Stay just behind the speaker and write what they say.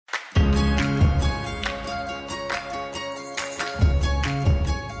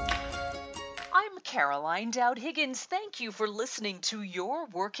Caroline Dowd Higgins. Thank you for listening to Your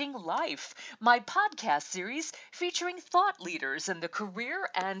Working Life, my podcast series featuring thought leaders in the career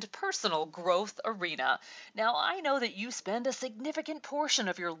and personal growth arena. Now, I know that you spend a significant portion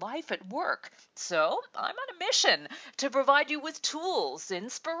of your life at work, so I'm on a mission to provide you with tools,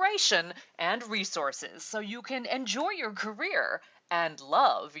 inspiration, and resources so you can enjoy your career and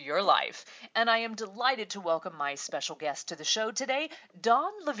love your life. And I am delighted to welcome my special guest to the show today,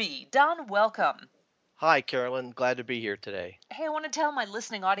 Don Levy. Don, welcome. Hi, Carolyn. Glad to be here today. Hey, I want to tell my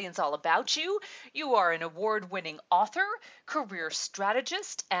listening audience all about you. You are an award winning author, career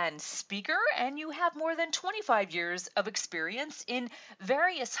strategist, and speaker, and you have more than 25 years of experience in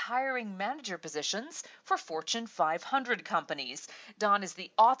various hiring manager positions for Fortune 500 companies. Don is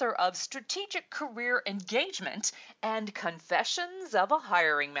the author of Strategic Career Engagement and Confessions of a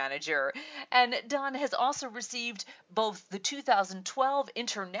Hiring Manager. And Don has also received both the 2012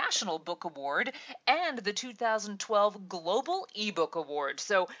 International Book Award and the 2012 Global eBook Award.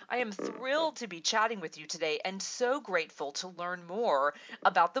 So I am thrilled to be chatting with you today and so grateful to learn more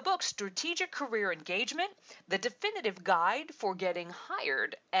about the book Strategic Career Engagement, the definitive guide for getting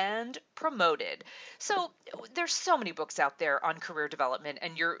hired and promoted. So there's so many books out there on career development,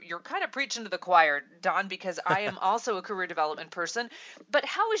 and you're kind of preaching to the choir, Don, because I am also a career development person. But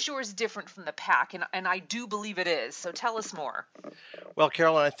how is yours different from the pack? And I do believe it is. So tell us more. Well,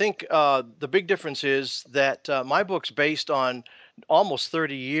 Carolyn, I think the big difference is that my book's based on almost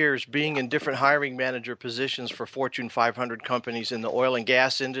 30 years being in different hiring manager positions for Fortune 500 companies in the oil and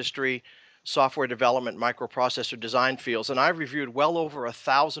gas industry, software development, microprocessor design fields. And I've reviewed well over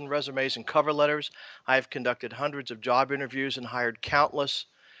 1,000 resumes and cover letters. I've conducted hundreds of job interviews and hired countless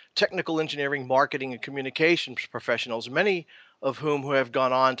technical engineering, marketing, and communications professionals, many of whom who have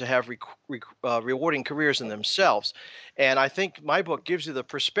gone on to have rewarding careers in themselves. And I think my book gives you the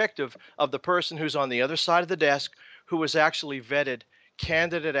perspective of the person who's on the other side of the desk who has actually vetted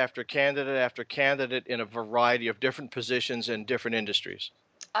candidate after candidate after candidate in a variety of different positions in different industries.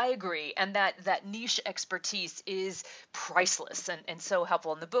 I agree, and that niche expertise is priceless and so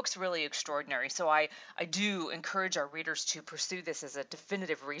helpful, and the book's really extraordinary. So I do encourage our readers to pursue this as a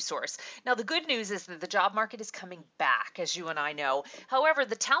definitive resource. Now, the good news is that the job market is coming back, as you and I know. However,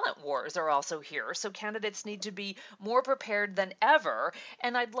 the talent wars are also here, so candidates need to be more prepared than ever.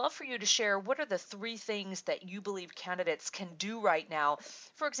 And I'd love for you to share what are the three things that you believe candidates can do right now,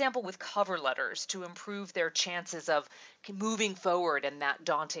 for example, with cover letters to improve their chances of moving forward in that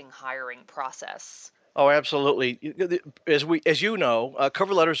daunting hiring process. Oh, absolutely. As you know,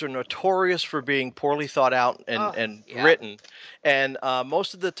 cover letters are notorious for being poorly thought out and, Oh, and yeah, written, and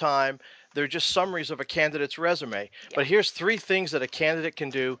most of the time they're just summaries of a candidate's resume. yeah. But here's three things that a candidate can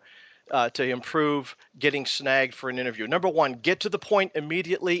do to improve getting snagged for an interview. Number one, get to the point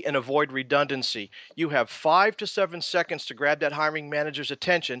immediately and avoid redundancy. You have 5 to 7 seconds to grab that hiring manager's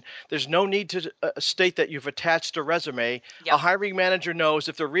attention. There's no need to state that you've attached a resume. A Yep. hiring manager knows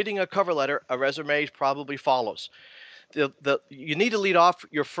if they're reading a cover letter, a resume probably follows. You need to lead off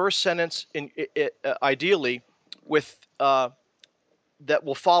your first sentence ideally with that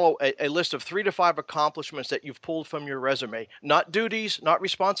will follow a list of 3 to 5 accomplishments that you've pulled from your resume. Not duties, not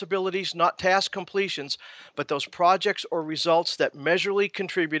responsibilities, not task completions, but those projects or results that measurably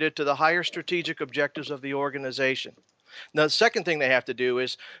contributed to the higher strategic objectives of the organization. Now, the second thing they have to do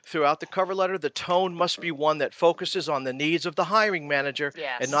is throughout the cover letter, the tone must be one that focuses on the needs of the hiring manager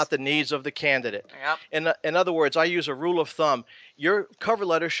and Yes. not the needs of the candidate. Yep. In other words, I use a rule of thumb. Your cover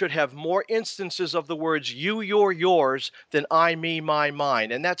letter should have more instances of the words you, your, yours than I, me, my,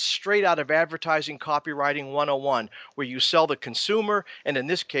 mine. And that's straight out of Advertising Copywriting 101, where you sell the consumer, and in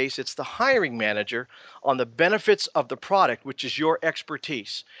this case, it's the hiring manager, on the benefits of the product, which is your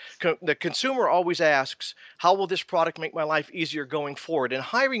expertise. The consumer always asks, how will this product make my life easier going forward? And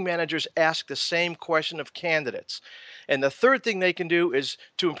hiring managers ask the same question of candidates. And the third thing they can do is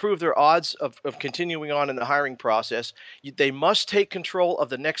to improve their odds of continuing on in the hiring process, they must take control of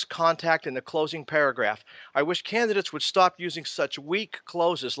the next contact in the closing paragraph. I wish candidates would stop using such weak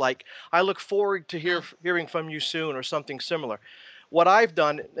closes like, I look forward to hearing from you soon, or something similar. What I've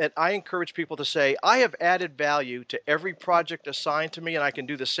done, and I encourage people to say, I have added value to every project assigned to me, and I can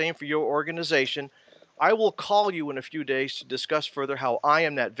do the same for your organization. I will call you in a few days to discuss further how I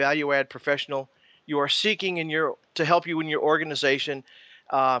am that value add professional you are seeking to help you in your organization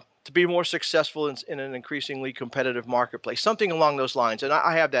to be more successful in an increasingly competitive marketplace, something along those lines. And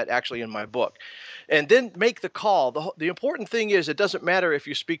I have that actually in my book. And then make the call. The important thing is it doesn't matter if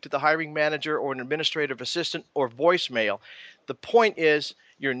you speak to the hiring manager or an administrative assistant or voicemail. The point is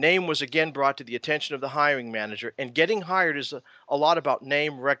your name was again brought to the attention of the hiring manager. And getting hired is a lot about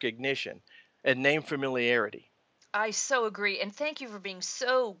name recognition. and name familiarity. I so agree. And thank you for being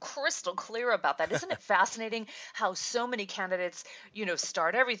so crystal clear about that. Isn't it fascinating how so many candidates,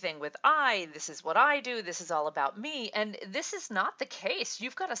 start everything with this is what I do, this is all about me. And this is not the case.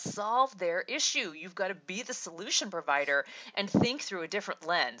 You've got to solve their issue. You've got to be the solution provider and think through a different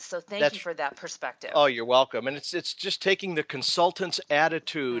lens. So thank you That's for that perspective. Oh, you're welcome. And it's just taking the consultant's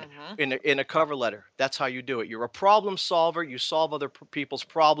attitude Hmm. in a cover letter. That's how you do it. You're a problem solver. You solve other people's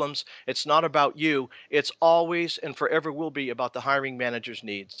problems. It's not about you. It's always and forever will be about the hiring manager's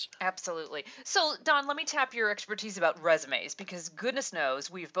needs. Absolutely. So, Don, let me tap your expertise about resumes because goodness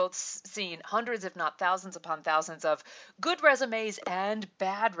knows we've both seen hundreds, if not thousands upon thousands of good resumes and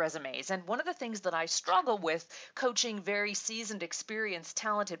bad resumes. And one of the things that I struggle with coaching very seasoned, experienced,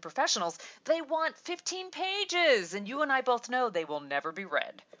 talented professionals, they want 15 pages. And you and I both know they will never be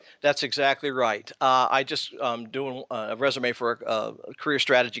read. That's exactly right. I just doing a resume for a career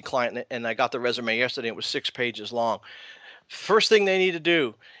strategy client, and I got the resume yesterday. It was 6 pages long. First thing they need to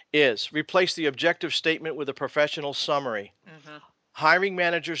do is replace the objective statement with a professional summary. Hmm. Hiring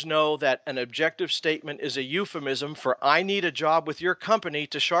managers know that an objective statement is a euphemism for I need a job with your company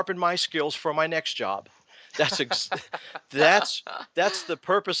to sharpen my skills for my next job. That's ex- that's that's the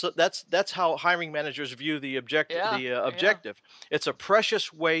purpose. That's how hiring managers view Yeah, the yeah. objective. It's a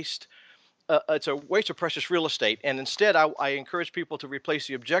precious waste it's a waste of precious real estate. And instead, I encourage people to replace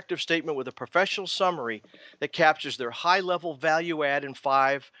the objective statement with a professional summary that captures their high level value add in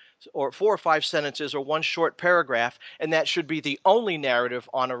 4 or 5 sentences or one short paragraph. And that should be the only narrative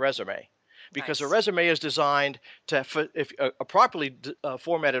on a resume. Because a Nice. resume is designed to, if a properly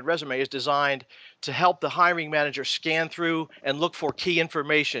formatted resume is designed to help the hiring manager scan through and look for key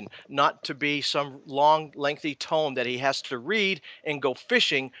information, not to be some long, lengthy tome that he has to read and go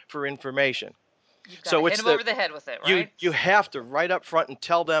fishing for information. You've got to So hit it's them the over the head with it, you right? you have to right up front and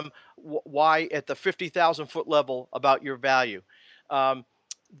tell them why at the 50,000 foot level about your value. Um,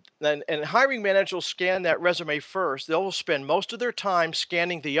 and hiring managers will scan that resume first. They'll spend most of their time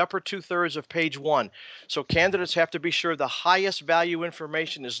scanning the upper 2/3 of page one. So candidates have to be sure the highest value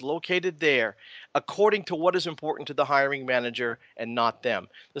information is located there according to what is important to the hiring manager and not them.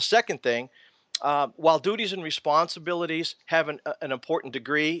 The second thing, while duties and responsibilities have an important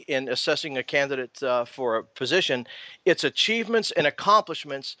degree in assessing a candidate for a position, it's achievements and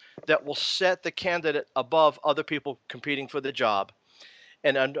accomplishments that will set the candidate above other people competing for the job.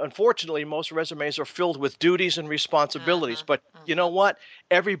 And unfortunately, most resumes are filled with duties and responsibilities. Hmm. But you know Hmm. what?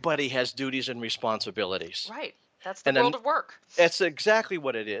 Everybody has duties and responsibilities. Right. That's the And then world of work. that's exactly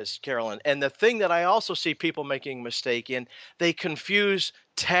what it is, Carolyn. And the thing that I also see people making a mistake in, they confuse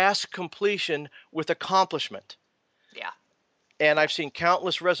task completion with accomplishment. Yeah. And Yeah. I've seen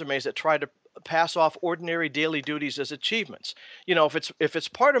countless resumes that try to pass off ordinary daily duties as achievements. If it's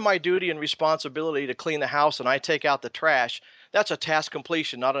part of my duty and responsibility to clean the house and I take out the trash, that's a task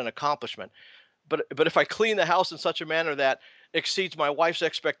completion, not an accomplishment. But if I clean the house in such a manner that exceeds my wife's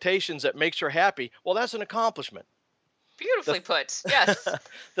expectations that makes her happy, well, that's an accomplishment. The Beautifully put. Yes.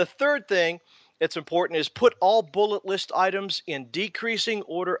 the third thing that's important is put all bullet list items in decreasing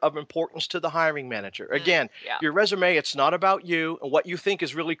order of importance to the hiring manager. Again, Yeah. your resume, it's not about you and what you think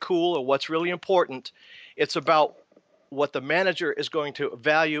is really cool or what's really important. It's about what the manager is going to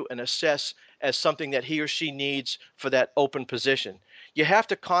value and assess as something that he or she needs for that open position. You have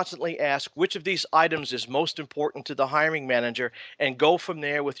to constantly ask which of these items is most important to the hiring manager and go from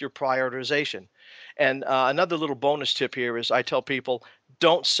there with your prioritization. And another little bonus tip here is I tell people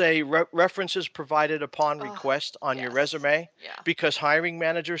don't say references provided upon Oh, request on your yes. resume Yeah. because hiring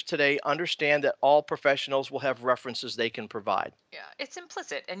managers today understand that all professionals will have references they can provide. Yeah. It's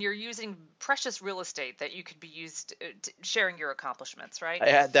implicit, and you're using precious real estate that you could be used sharing your accomplishments, right?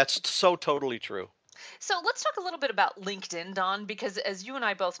 That's so totally true. So let's talk a little bit about LinkedIn, Don, because as you and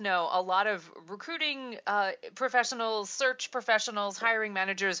I both know, a lot of recruiting professionals, search professionals, hiring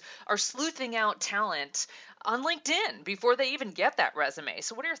managers are sleuthing out talent on LinkedIn before they even get that resume.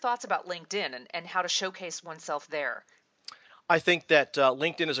 So, what are your thoughts about LinkedIn and how to showcase oneself there? I think that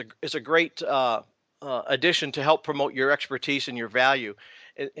LinkedIn is a great addition to help promote your expertise and your value.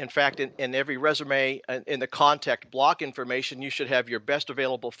 In fact, in every resume, in the contact block information, you should have your best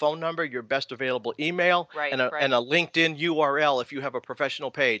available phone number, your best available email, Right, and right. a LinkedIn URL if you have a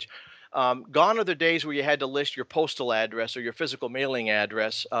professional page. Gone are the days where you had to list your postal address or your physical mailing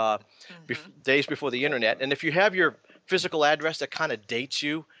address Hmm. days before the internet. And if you have your physical address that kind of dates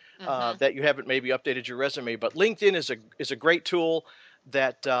you, Hmm. that you haven't maybe updated your resume. But LinkedIn is a great tool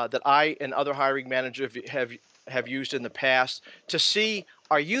that I and other hiring managers have used in the past to see,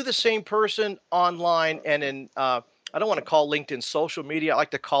 are you the same person online and in I don't want to call LinkedIn social media. I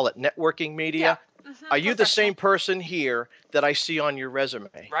like to call it networking Yeah. media. Are you the Professional. same person here that I see on your resume?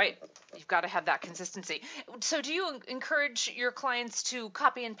 Right. You've got to have that consistency. So, do you encourage your clients to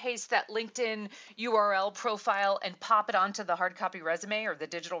copy and paste that LinkedIn URL profile and pop it onto the hard copy resume or the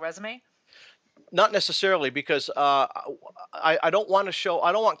digital resume? Not necessarily, because I don't want to show.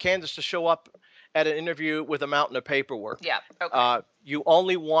 I don't want candidates to show up at an interview with a mountain of paperwork. Yeah. Okay. You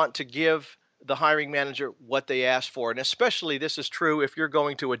only want to give the hiring manager what they ask for, and especially this is true if you're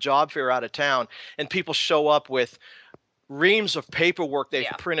going to a job fair out of town and people show up with reams of paperwork they've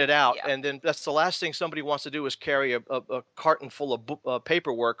Yeah. printed out, Yeah. and then that's the last thing somebody wants to do is carry a carton full of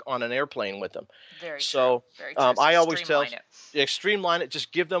paperwork on an airplane with them. Very So true. Very true. So I always tell, streamline it. streamline it.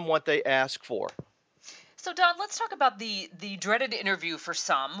 Just give them what they ask for. So Don, let's talk about the dreaded interview for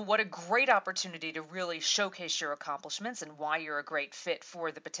some. What a great opportunity to really showcase your accomplishments and why you're a great fit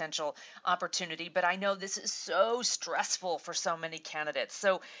for the potential opportunity. But I know this is so stressful for so many candidates.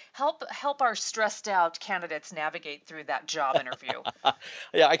 So help our stressed out candidates navigate through that job interview.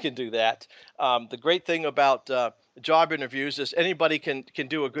 Yeah, I can do that. The great thing about job interviews is anybody can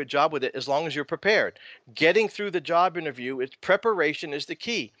do a good job with it as long as you're prepared. Getting through the job interview, preparation is the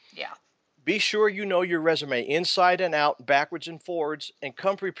key. Yeah. Be sure you know your resume inside and out, backwards and forwards, and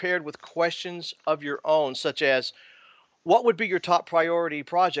come prepared with questions of your own, such as, what would be your top priority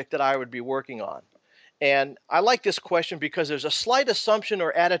project that I would be working on? And I like this question because there's a slight assumption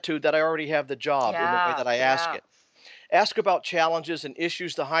or attitude that I already have the job in the way Yeah. that I ask Yeah. it. Ask about challenges and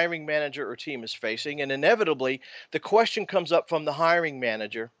issues the hiring manager or team is facing, and inevitably, the question comes up from the hiring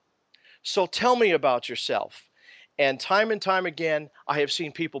manager. So tell me about yourself. And time again, I have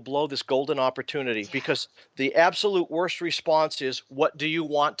seen people blow this golden opportunity Yeah. because the absolute worst response is, what do you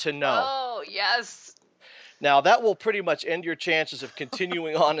want to know? Oh, yes. Now, that will pretty much end your chances of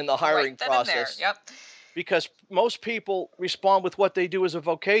continuing on in the hiring Right then and there. process, Yep. because most people respond with what they do as a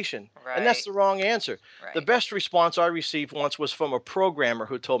vocation. And that's Right. the wrong answer. The Right. best response I received once was from a programmer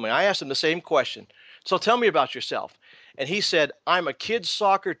who told me, I asked him the same question. So tell me about yourself. And he said, I'm a kids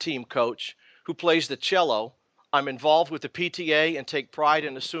soccer team coach who plays the cello. I'm involved with the PTA and take pride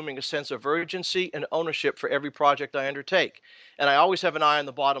in assuming a sense of urgency and ownership for every project I undertake. And I always have an eye on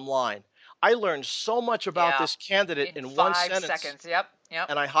the bottom line. I learned so much about Yeah. this candidate In in one 5 seconds. sentence, Yep. Yep.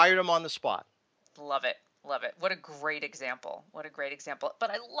 and I hired him on the spot. Love it. Love it. What a great example. What a great example.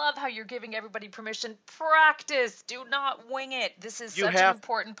 But I love how you're giving everybody permission. Practice. Do not wing it. This is You such an have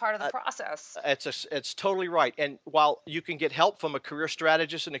important part of the process. It's totally right. And while you can get help from a career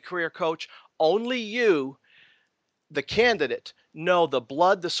strategist and a career coach, only you, the candidate, know the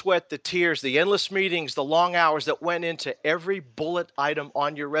blood, the sweat, the tears, the endless meetings, the long hours that went into every bullet item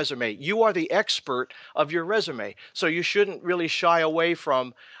on your resume. You are the expert of your resume. So you shouldn't really shy away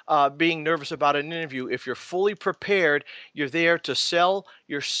from being nervous about an interview. If you're fully prepared, you're there to sell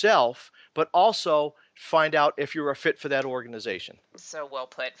yourself, but also find out if you're a fit for that organization. So well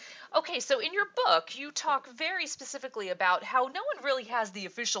put. Okay, so in your book, you talk very specifically about how no one really has the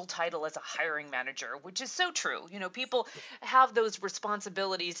official title as a hiring manager, which is so true. You know, people have those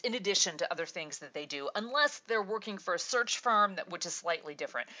responsibilities in addition to other things that they do, unless they're working for a search firm, which is slightly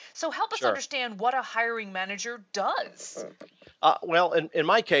different. So help us Sure. understand what a hiring manager does. Well, in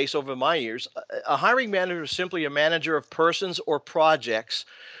my case, over my years, a hiring manager is simply a manager of persons or projects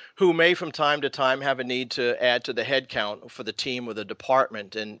who may from time to time have a need to add to the headcount for the team or the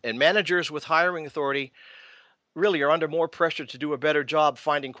department. And managers with hiring authority really are under more pressure to do a better job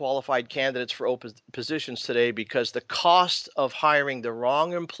finding qualified candidates for open positions today, because the cost of hiring the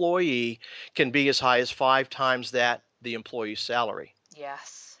wrong employee can be as high as 5 times the employee's salary.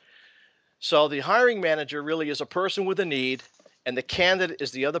 Yes. So the hiring manager really is a person with a need, and the candidate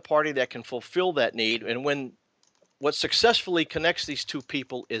is the other party that can fulfill that need. And what successfully connects these two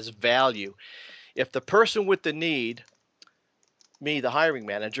people is value. If the person with the need, me, the hiring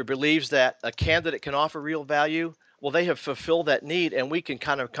manager, believes that a candidate can offer real value, well, they have fulfilled that need, and we can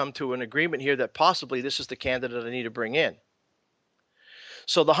kind of come to an agreement here that possibly this is the candidate I need to bring in.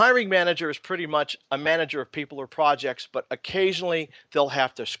 So the hiring manager is pretty much a manager of people or projects, but occasionally they'll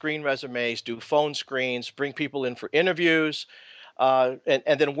have to screen resumes, do phone screens, bring people in for interviews, and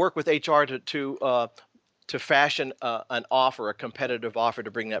then work with HR to fashion an offer, a competitive offer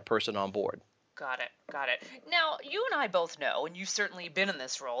to bring that person on board. Got it. Got it. Now, you and I both know, and you've certainly been in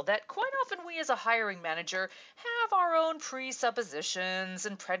this role, that quite often we as a hiring manager have our own presuppositions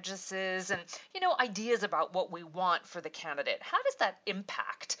and prejudices and, ideas about what we want for the candidate. How does that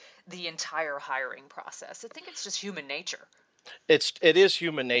impact the entire hiring process? I think it's just human nature. It is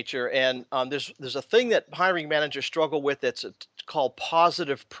human nature, and there's a thing that hiring managers struggle with that's called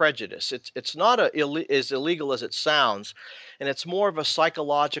positive prejudice. It's not as illegal as it sounds, and it's more of a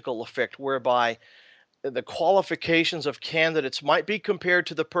psychological effect whereby the qualifications of candidates might be compared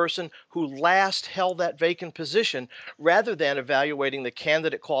to the person who last held that vacant position rather than evaluating the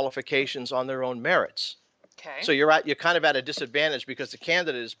candidate qualifications on their own merits. Okay. So you're kind of at a disadvantage because the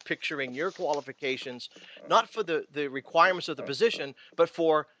candidate is picturing your qualifications not for the requirements of the position, but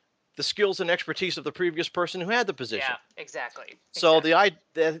for the skills and expertise of the previous person who had the position. Yeah, exactly. So Exactly.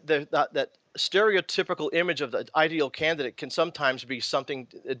 that stereotypical image of the ideal candidate can sometimes be something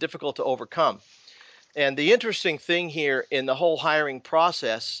difficult to overcome. And the interesting thing here in the whole hiring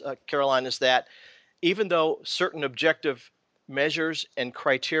process, Caroline, is that even though certain objective measures and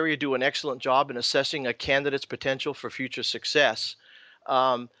criteria do an excellent job in assessing a candidate's potential for future success,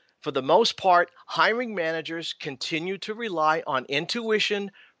 for the most part, hiring managers continue to rely on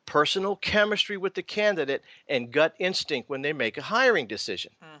intuition, personal chemistry with the candidate, and gut instinct when they make a hiring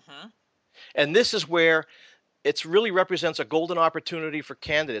decision. Mm-hmm. And this is where it really represents a golden opportunity for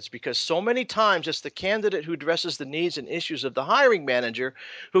candidates because so many times it's the candidate who addresses the needs and issues of the hiring manager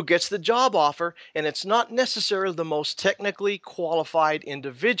who gets the job offer, and it's not necessarily the most technically qualified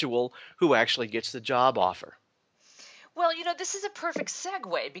individual who actually gets the job offer. Well, this is a perfect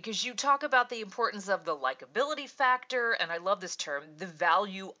segue because you talk about the importance of the likability factor, and I love this term, the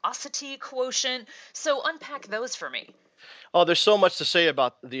valuosity quotient. So unpack those for me. Oh, there's so much to say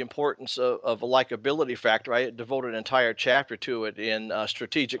about the importance of a likability factor. I devoted an entire chapter to it in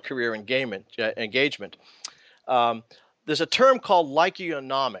strategic career engagement. There's a term called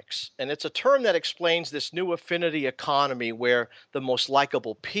likeonomics, and it's a term that explains this new affinity economy where the most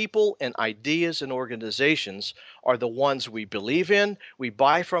likable people and ideas and organizations are the ones we believe in, we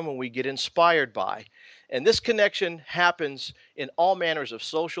buy from, and we get inspired by. And this connection happens in all manners of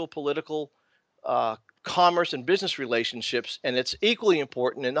social, political, commerce, and business relationships, and it's equally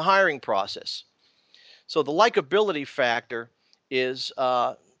important in the hiring process. So the likability factor is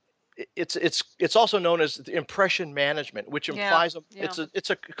it's also known as impression management, which implies it's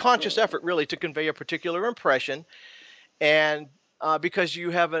a conscious effort really to convey a particular impression, and because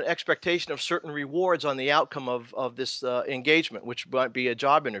you have an expectation of certain rewards on the outcome of this engagement, which might be a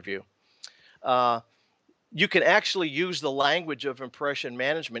job interview. You can actually use the language of impression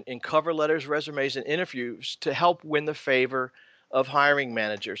management in cover letters, resumes, and interviews to help win the favor of hiring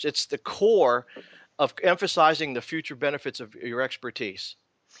managers. It's the core of emphasizing the future benefits of your expertise.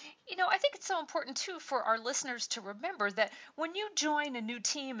 I think it's so important too for our listeners to remember that when you join a new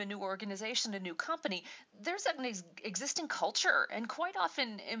team, a new organization, a new company, there's an existing culture. And quite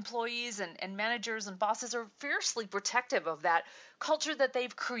often, employees and managers and bosses are fiercely protective of that culture that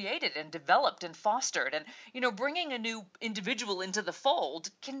they've created and developed and fostered. And, bringing a new individual into the fold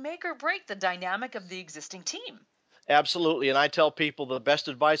can make or break the dynamic of the existing team. Absolutely. And I tell people the best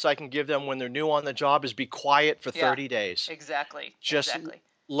advice I can give them when they're new on the job is be quiet for 30 days. Exactly. Just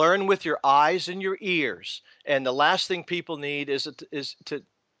learn with your eyes and your ears. And the last thing people need is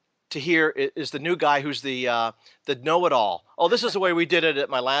to hear is the new guy who's the know-it-all. Oh, this is the way we did it at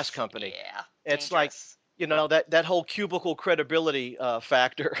my last company. Yeah. It's dangerous. like, that whole cubicle credibility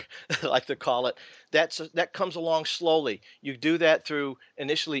factor, I like to call it, that comes along slowly. You do that through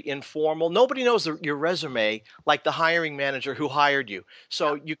initially informal. Nobody knows your resume like the hiring manager who hired you.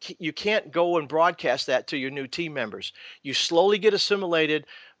 So you can't go and broadcast that to your new team members. You slowly get assimilated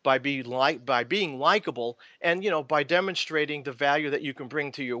by being likable and by demonstrating the value that you can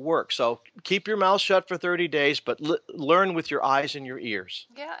bring to your work. So keep your mouth shut for 30 days, but learn with your eyes and your ears.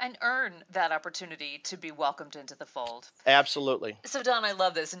 Yeah, and earn that opportunity to be welcomed into the fold. Absolutely. So Don, I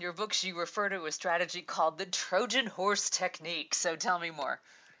love this. In your books, you refer to a strategy called the Trojan horse technique. So tell me more.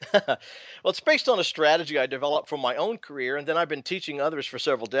 Well, it's based on a strategy I developed from my own career, and then I've been teaching others for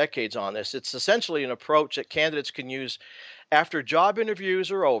several decades on this. It's essentially an approach that candidates can use after job interviews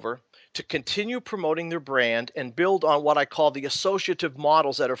are over to continue promoting their brand and build on what I call the associative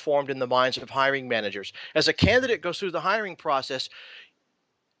models that are formed in the minds of hiring managers. As a candidate goes through the hiring process,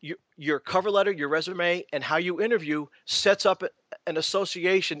 your cover letter, your resume, and how you interview sets up an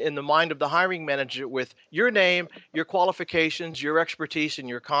association in the mind of the hiring manager with your name, your qualifications, your expertise, and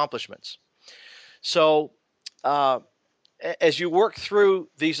your accomplishments. So as you work through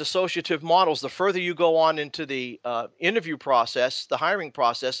these associative models, the further you go on into the interview process, the hiring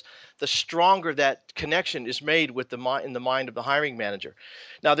process, the stronger that connection is made with in the mind of the hiring manager.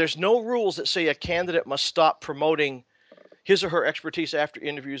 Now, there's no rules that say a candidate must stop promoting his or her expertise after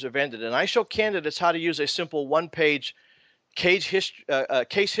interviews have ended. And I show candidates how to use a simple one-page case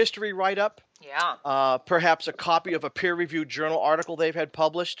history write-up Yeah. perhaps a copy of a peer-reviewed journal article they've had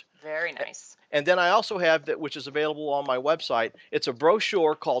published. Very nice. And then I also have that, which is available on my website. It's a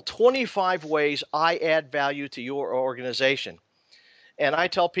brochure called 25 Ways I Add Value to Your Organization. And I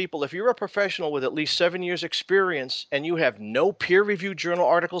tell people, if you're a professional with at least 7 years experience and you have no peer-reviewed journal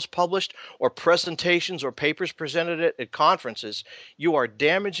articles published or presentations or papers presented at conferences, you are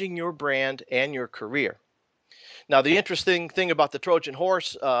damaging your brand and your career. Now, the interesting thing about the Trojan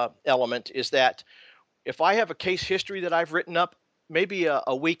horse element is that if I have a case history that I've written up, maybe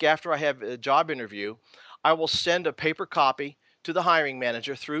a week after I have a job interview, I will send a paper copy to the hiring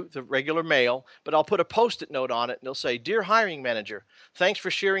manager through the regular mail, but I'll put a Post-it note on it and it'll say, "Dear hiring manager, thanks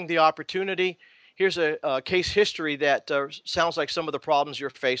for sharing the opportunity. Here's a case history that sounds like some of the problems you're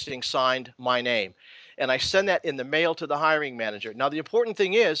facing, signed my name." And I send that in the mail to the hiring manager. Now, the important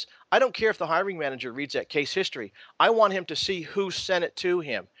thing is, I don't care if the hiring manager reads that case history. I want him to see who sent it to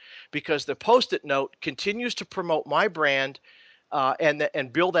him, because the Post-it note continues to promote my brand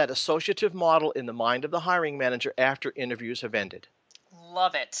and build that associative model in the mind of the hiring manager after interviews have ended.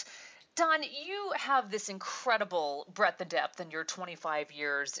 Love it. Don, you have this incredible breadth and depth in your 25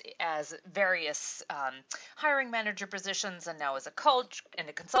 years as various hiring manager positions, and now as a coach and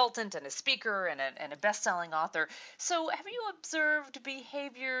a consultant and a speaker and a best-selling author. So have you observed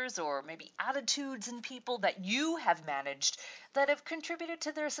behaviors or maybe attitudes in people that you have managed that have contributed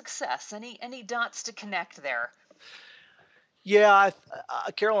to their success? Any dots to connect there? Yeah,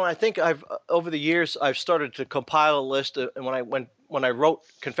 Carolyn, I think I've over the years I've started to compile a list and when I wrote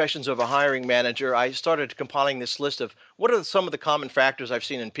Confessions of a Hiring Manager, I started compiling this list of what are some of the common factors I've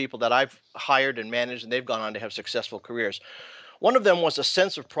seen in people that I've hired and managed, and they've gone on to have successful careers. One of them was a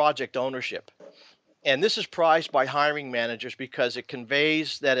sense of project ownership. And this is prized by hiring managers because it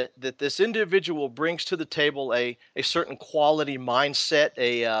conveys that that this individual brings to the table a certain quality mindset,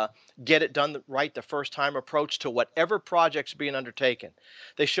 a get it done right the first time approach to whatever project's being undertaken.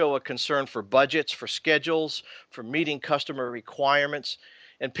 They show a concern for budgets, for schedules, for meeting customer requirements.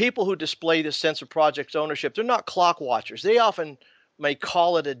 And people who display this sense of project ownership, they're not clock watchers. They often may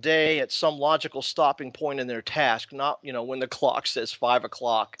call it a day at some logical stopping point in their task, not when the clock says 5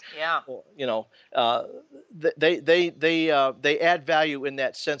 o'clock. Yeah. Or, they add value in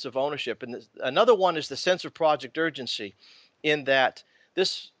that sense of ownership. And another one is the sense of project urgency, in that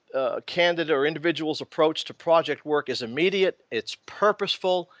this candidate or individual's approach to project work is immediate, it's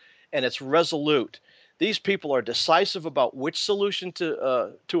purposeful, and it's resolute. These people are decisive about which solution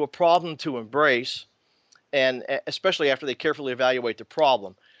to a problem to embrace, and especially after they carefully evaluate the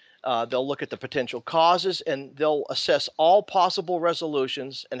problem. They'll look at the potential causes and they'll assess all possible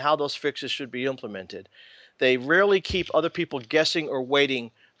resolutions and how those fixes should be implemented. They rarely keep other people guessing or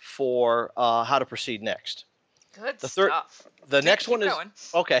waiting for how to proceed next. Good stuff. The next one is going.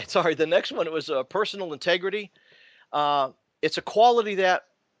 Okay. Sorry, the next one was personal integrity. It's a quality that,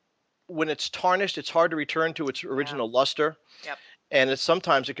 when it's tarnished, it's hard to return to its original luster. Yep. And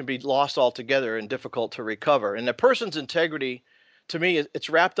sometimes it can be lost altogether and difficult to recover. And a person's integrity, to me, it's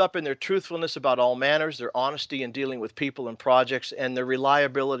wrapped up in their truthfulness about all manners, their honesty in dealing with people and projects, and their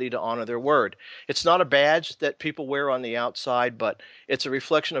reliability to honor their word. It's not a badge that people wear on the outside, but it's a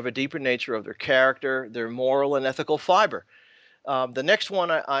reflection of a deeper nature of their character, their moral and ethical fiber. The next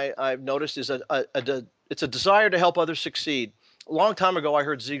one I've noticed is it's a desire to help others succeed. A long time ago, I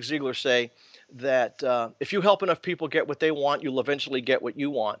heard Zig Ziglar say that if you help enough people get what they want, you'll eventually get what you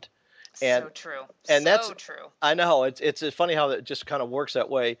want. And, so true. And that's so true. I know it's funny how it just kind of works that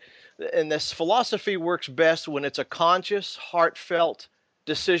way. And this philosophy works best when it's a conscious, heartfelt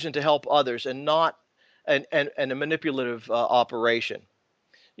decision to help others, and not a manipulative operation.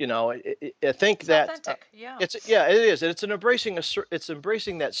 I think It's that authentic. Yeah. it is. It's embracing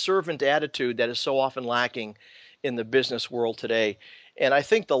that servant attitude that is so often lacking in the business world today. And I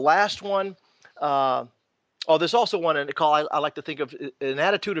think the last one. There's also one in the call I like to think of, an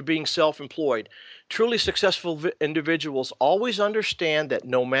attitude of being self-employed. Truly successful individuals always understand that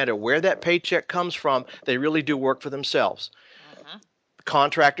no matter where that paycheck comes from, they really do work for themselves. Mm-hmm.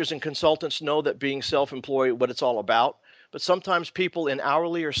 Contractors and consultants know that being self-employed, what it's all about. But sometimes people in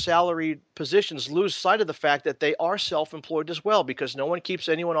hourly or salaried positions lose sight of the fact that they are self-employed as well, because no one keeps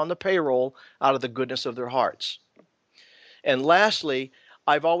anyone on the payroll out of the goodness of their hearts. And lastly,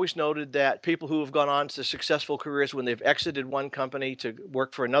 I've always noted that people who have gone on to successful careers, when they've exited one company to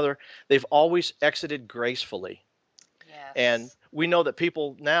work for another, they've always exited gracefully. Yes. And we know that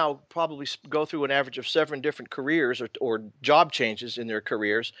people now probably go through an average of 7 different careers or job changes in their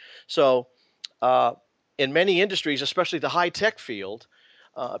careers. So in many industries, especially the high-tech field,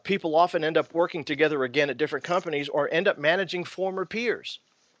 people often end up working together again at different companies or end up managing former peers.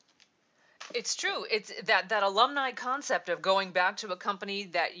 It's true. It's that alumni concept of going back to a company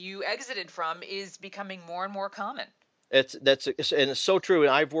that you exited from is becoming more and more common. And it's so true.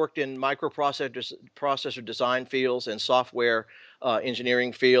 And I've worked in processor design fields and software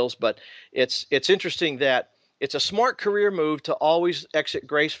engineering fields, but it's interesting that it's a smart career move to always exit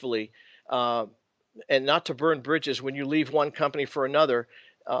gracefully, uh, and not to burn bridges when you leave one company for another.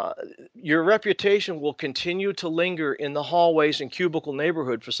 Uh, your reputation will continue to linger in the hallways and cubicle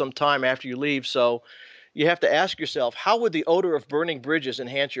neighborhood for some time after you leave. So you have to ask yourself, how would the odor of burning bridges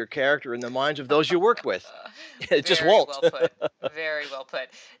enhance your character in the minds of those you worked with? It just Very won't. well put. Very well put.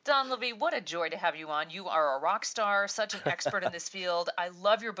 Don Levy, what a joy to have you on. You are a rock star, such an expert in this field. I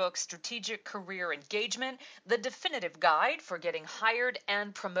love your book, Strategic Career Engagement, the definitive guide for getting hired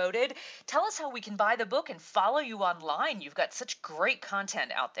and promoted. Tell us how we can buy the book and follow you online. You've got such great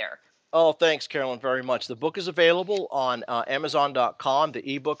content out there. Oh, thanks, Carolyn, very much. The book is available on Amazon.com.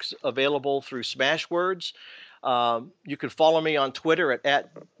 The ebook's available through Smashwords. You can follow me on Twitter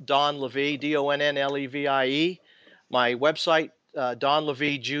at Don Levy, DONNLEVIE. My website, Don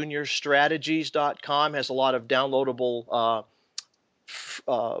Levy Jr. Strategies.com, has a lot of downloadable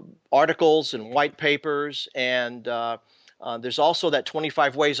articles and white papers, and there's also that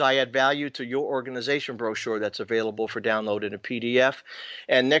 25 Ways I Add Value to Your Organization brochure that's available for download in a PDF.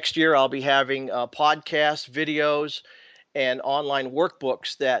 And next year I'll be having podcasts, videos, and online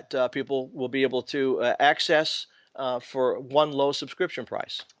workbooks that people will be able to access for one low subscription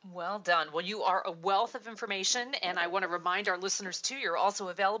price. Well done. Well, you are a wealth of information, and I want to remind our listeners too, you're also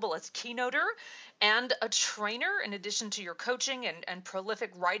available as keynoter and a trainer in addition to your coaching and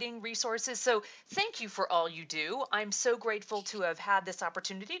prolific writing resources. So thank you for all you do. I'm so grateful to have had this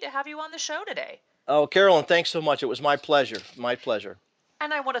opportunity to have you on the show today. Oh, Carolyn, thanks so much. It was my pleasure. My pleasure.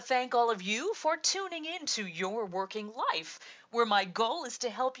 And I want to thank all of you for tuning in to Your Working Life, where my goal is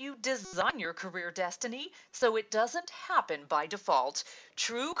to help you design your career destiny so it doesn't happen by default.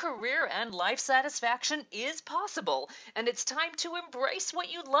 True career and life satisfaction is possible, and it's time to embrace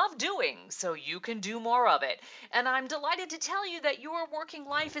what you love doing so you can do more of it. And I'm delighted to tell you that Your Working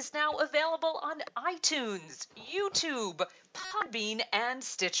Life is now available on iTunes, YouTube, Podbean, and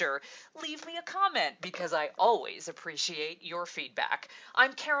Stitcher. Leave me a comment because I always appreciate your feedback.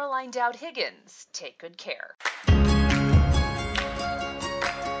 I'm Caroline Dowd Higgins. Take good care.